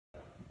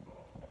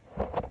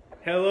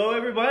Hello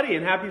everybody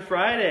and happy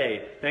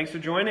Friday. Thanks for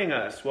joining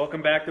us.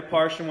 Welcome back to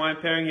Parsha Wine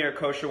Pairing here at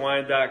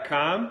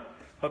Kosherwine.com.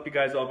 Hope you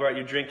guys all brought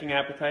your drinking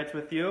appetites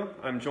with you.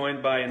 I'm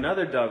joined by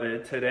another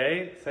David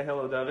today. Say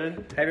hello,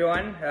 David. Hey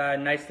everyone,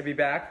 nice to be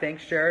back.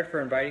 Thanks Jared for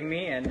inviting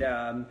me, and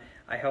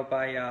I hope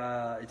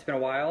it's been a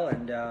while,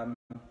 and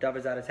Dove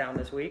is out of town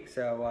this week,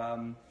 so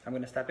I'm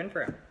going to step in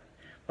for him.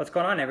 What's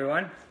going on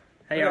everyone?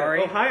 Hey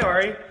Ari. Oh, hi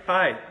Ari.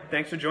 Hi.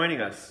 Thanks for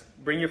joining us.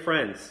 Bring your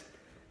friends.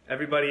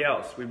 Everybody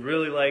else. We'd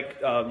really like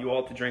you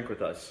all to drink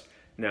with us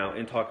now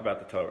and talk about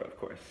the Torah, of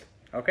course.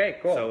 Okay,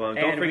 cool. So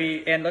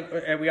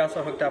we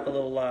also hooked up a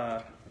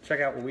little.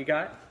 Check out what we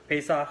got.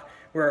 Pesach.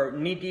 We're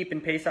knee deep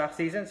in Pesach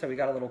season, so we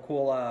got a little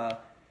cool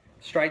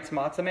Strites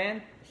Matzah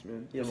Man.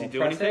 Does he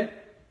do anything?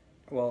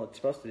 Well, it's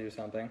supposed to do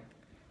something.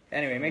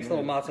 Anyway, it makes a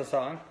little matzah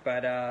song,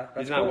 but that's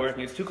he's not cool.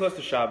 working. He's too close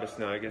to Shabbos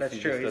now. I guess that's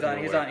true.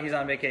 He's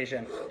on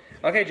vacation.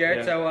 Okay, Jared.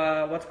 Yeah.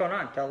 So what's going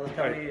on? Tell me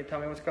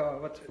what's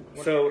going. What's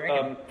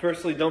so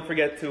firstly, don't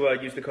forget to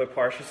use the code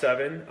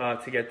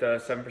Parsha7 to get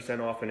 7%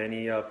 off on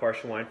any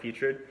Parsha wine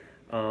featured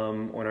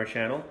on our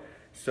channel.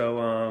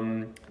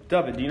 So,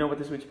 David, do you know what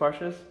this week's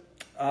Parsha is?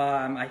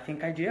 I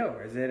think I do.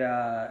 Is it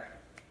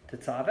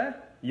Tetzaveh?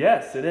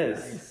 Yes, it is.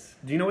 Nice.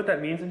 Do you know what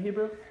that means in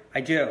Hebrew?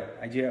 I do.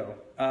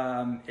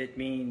 It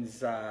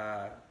means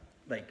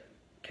like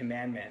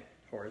commandment,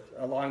 or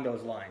along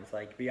those lines,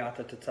 like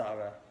V'ata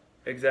Tetzaveh.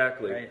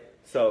 Exactly. Right.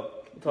 So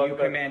you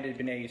commanded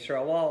Bnei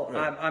Yisrael. Well,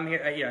 right. I'm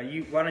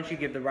here. Why don't you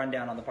give the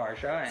rundown on the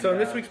Parsha? And, so in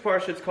this week's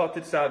Parsha, it's called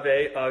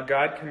Tetzaveh.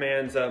 God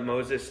commands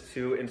Moses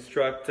to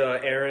instruct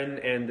Aaron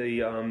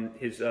and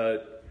his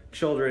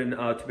children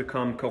to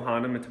become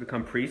Kohanim and to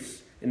become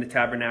priests in the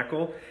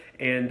tabernacle.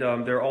 And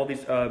there are all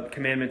these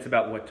commandments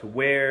about what to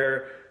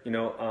wear,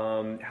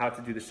 how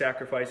to do the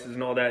sacrifices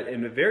and all that.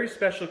 And a very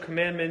special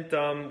commandment,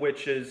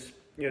 which is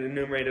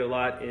enumerated a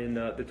lot in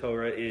the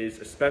Torah, is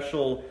a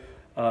special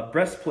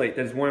breastplate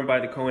that is worn by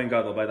the Kohen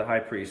Gadol, by the high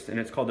priest. And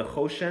it's called the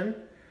Choshen.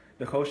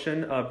 The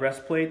Choshen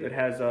breastplate. It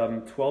has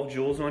 12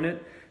 jewels on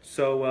it.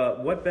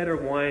 So what better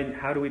wine,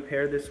 how do we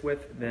pair this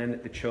with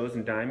than the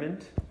Chosen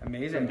Diamond?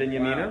 Amazing. From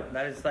Binyamina. Wow.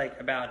 That is like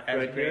about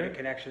as great a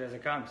connection as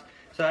it comes.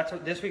 So that's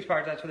what this week's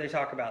part. That's what they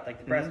talk about, like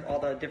the breast, all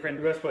the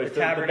different the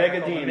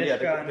tabernacle, Begadim,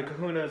 the the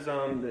Kahuna's,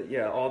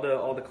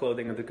 all the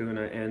clothing of the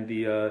Kahuna, and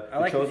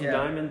the Chosen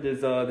Diamond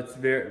is that's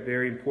very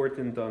very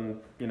important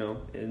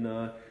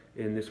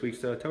in this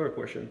week's Torah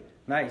portion.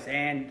 Nice,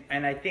 and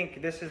I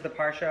think this is the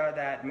Parsha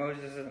that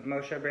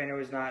Moshe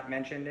Rabbeinu is not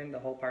mentioned in the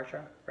whole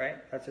Parsha, right?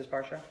 That's his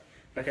Parsha.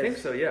 I think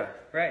so, yeah.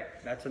 Right,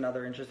 that's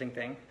another interesting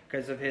thing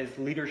because of his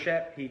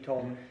leadership. He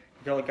told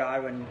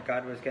God when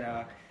God was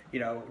gonna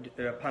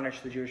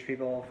punish the Jewish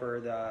people for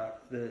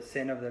the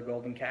sin of the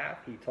golden calf.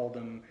 He told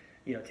them,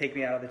 take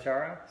me out of the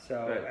Torah.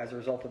 So as a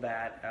result of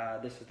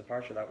that, this is the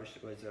Parsha that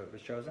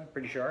was chosen.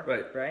 Pretty sure.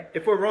 Right.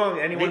 If we're wrong,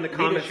 anyone in the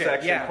comment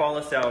section, call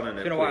us out on it.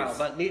 It's been a while,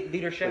 but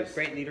leadership,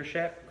 great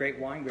leadership, great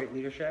wine, great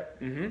leadership.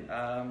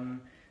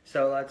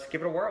 So let's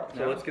give it a whirl.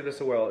 So let's give this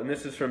a whirl. And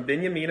this is from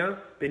Binyamina,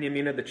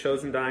 the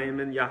Chosen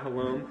Diamond,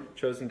 Yahalom,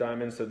 Chosen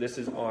Diamond. So this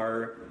is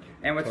our...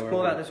 And what's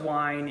cool about this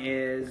wine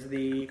is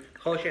the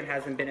Choshen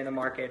hasn't been in the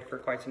market for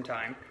quite some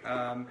time.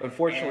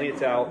 Unfortunately,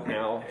 it's out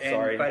now.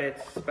 Sorry. But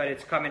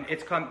it's coming.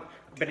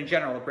 But in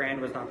general, the brand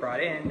was not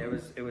brought in.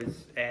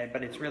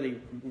 But it's really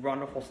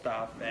wonderful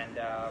stuff, and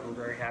we're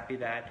very happy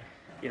that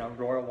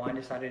Royal Wine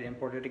decided to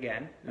import it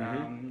again.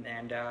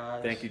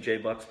 Thank you, Jay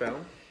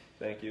Bucksbaum.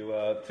 Thank you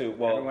to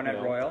everyone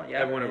at Royal,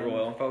 everyone at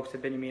Royal, folks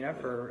at Binyamina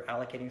for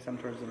allocating some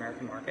towards the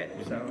American market.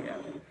 So yeah.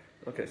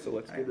 Okay, so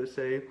let's do this.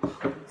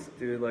 Let's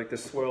do like the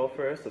swirl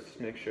first. Let's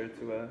just make sure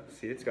to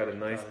see. It's got a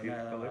nice,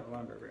 beautiful color.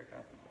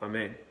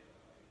 Amen.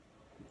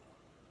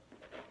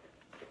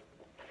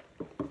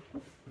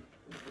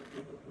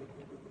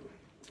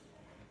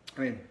 I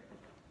mean,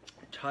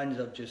 tons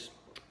of just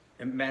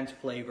immense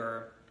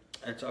flavor.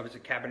 It's obviously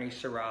Cabernet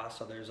Syrah,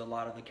 so there's a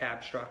lot of the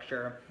cab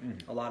structure.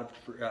 A lot of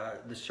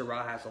the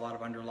Syrah has a lot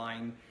of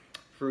underlying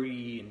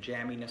fruity and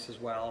jamminess as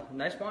well.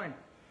 Nice wine.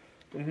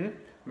 A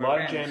lot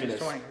of jamminess.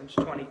 It's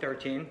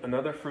 2013.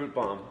 Another fruit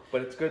bomb,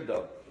 but it's good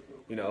though.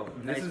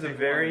 Nice, this is a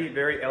very,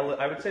 very.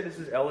 I would say this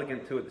is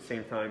elegant too at the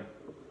same time,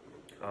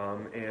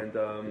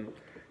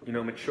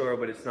 mature,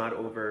 but it's not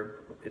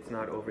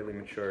overly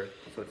mature.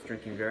 So it's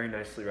drinking very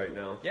nicely right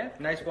now. Yeah,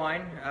 nice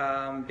wine.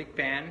 Big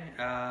fan.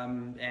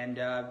 And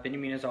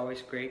Binyamina is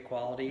always great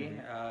quality.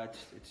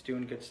 It's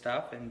doing good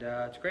stuff, and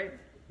it's great.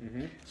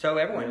 So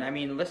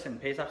everyone, listen,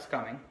 Pesach's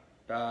coming.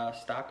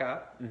 Stock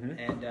up,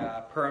 and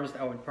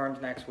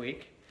Purim's next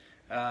week.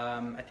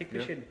 I think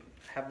we should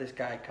have this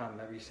guy come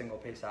every single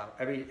Pesach,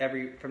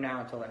 every from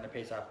now until the end of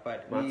Pesach.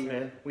 But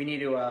we need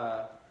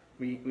to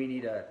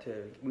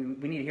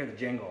hear the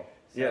jingle.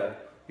 So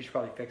we should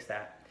probably fix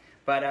that.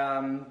 But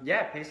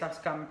yeah, Pesach's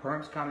coming,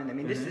 Purim's coming. I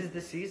mean, this is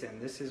the season.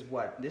 This is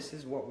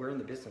what we're in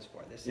the business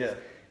for. This is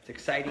it's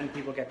exciting.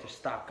 People get to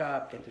stock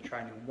up, get to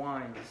try new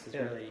wine. This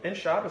is really and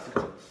Shabbos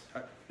comes.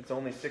 It's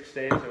only 6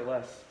 days or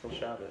less till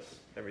Shabbos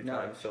every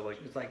time. So like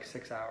it's like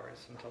 6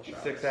 hours until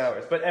Shabbos. 6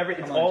 hours, but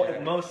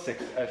at most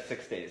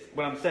 6 days.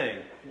 What I'm saying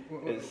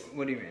is,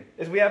 what do you mean?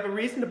 Is we have a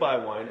reason to buy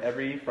wine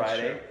every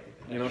Friday.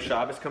 You know,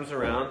 Shabbos comes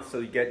around, so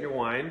you get your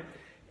wine.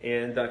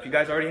 And if you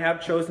guys already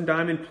have Chosen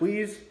Diamond,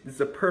 please, this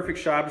is a perfect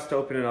Shabbos to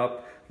open it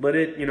up. Let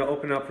it,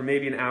 open up for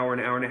maybe an hour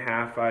and a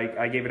half.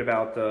 I gave it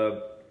about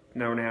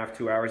an hour and a half,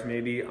 2 hours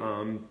maybe.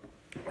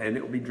 And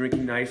it will be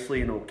drinking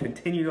nicely, and it will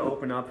continue to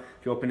open up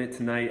if you open it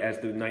tonight as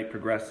the night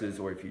progresses,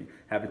 or if you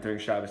have it during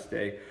Shabbos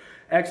day.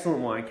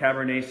 Excellent wine,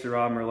 Cabernet,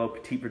 Syrah, Merlot,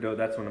 Petit Verdot.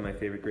 That's one of my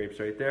favorite grapes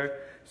right there.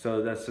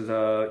 So this is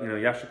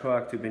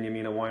Yashikoak to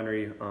Binyamina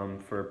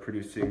Winery for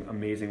producing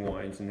amazing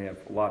wines, and they have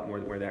a lot more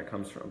where that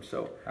comes from.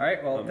 So all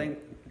right, well,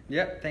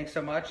 thanks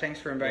so much. Thanks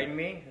for inviting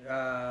me.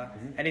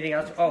 Anything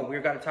else? Oh, we're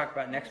going to talk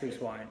about next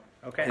week's wine.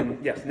 Okay.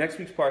 And yes, next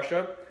week's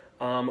Parsha.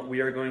 We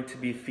are going to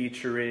be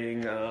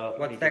featuring.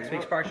 What's next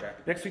week's Parsha?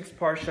 Next week's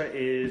Parsha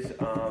is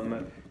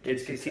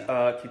it's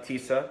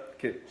Kitisa.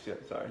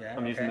 Sorry, yeah,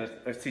 I'm using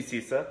this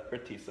Tisa or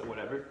Tisa,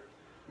 whatever.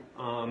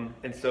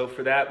 And so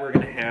for that, we're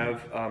going to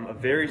have a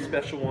very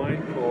special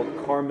wine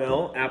called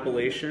Carmel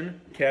Appellation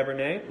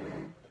Cabernet.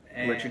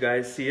 I'll let you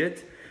guys see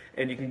it,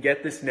 and you can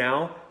get this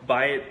now.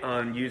 Buy it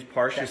on use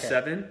Parsha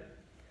 7.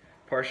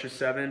 Parsha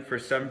 7 for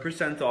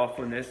 7% off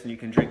on this, and you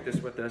can drink this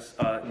with us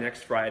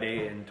next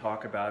Friday and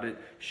talk about it,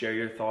 share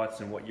your thoughts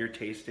and what you're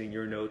tasting,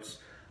 your notes,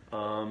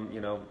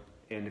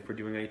 and if we're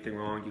doing anything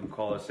wrong, you can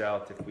call us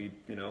out if we,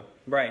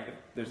 right. If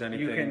there's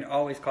anything. You can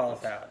always call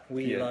us out.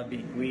 We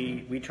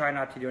try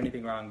not to do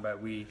anything wrong, but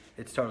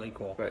it's totally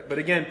cool. Right. But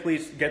again,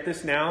 please get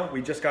this now.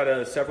 We just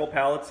got several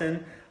pallets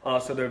in,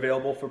 so they're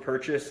available for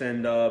purchase,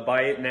 and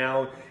buy it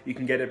now. You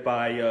can get it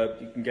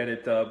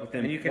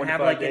within. And you can 25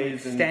 have like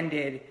days an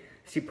extended.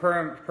 See,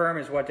 Purim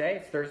is what day?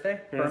 It's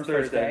Thursday? Purim's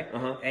Thursday.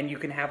 And you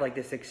can have like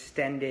this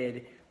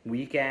extended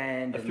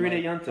weekend. A 3-day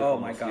Yom Tov. Oh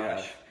my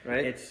gosh.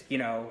 Right? It's,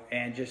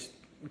 and just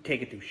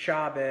take it through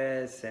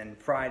Shabbos and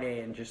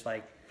Friday and just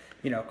like,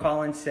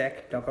 call in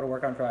sick. Don't go to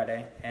work on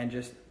Friday. And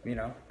just,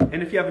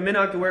 And if you have a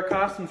minhag to wear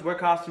costumes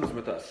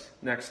with us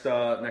next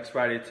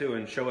Friday too,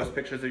 and show us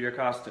pictures of your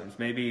costumes.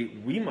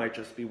 Maybe we might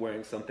just be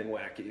wearing something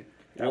wacky.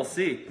 We'll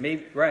see.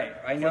 Maybe, right.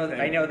 I know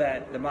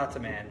that the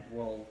Matzah Man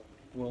will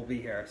be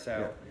here,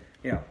 so...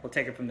 we'll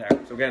take it from there.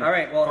 So again, all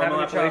right. Well, have a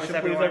good Shabbos,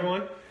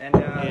 everyone. And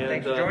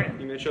thanks for joining.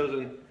 You've been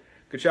chosen.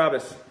 Good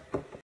Shabbos.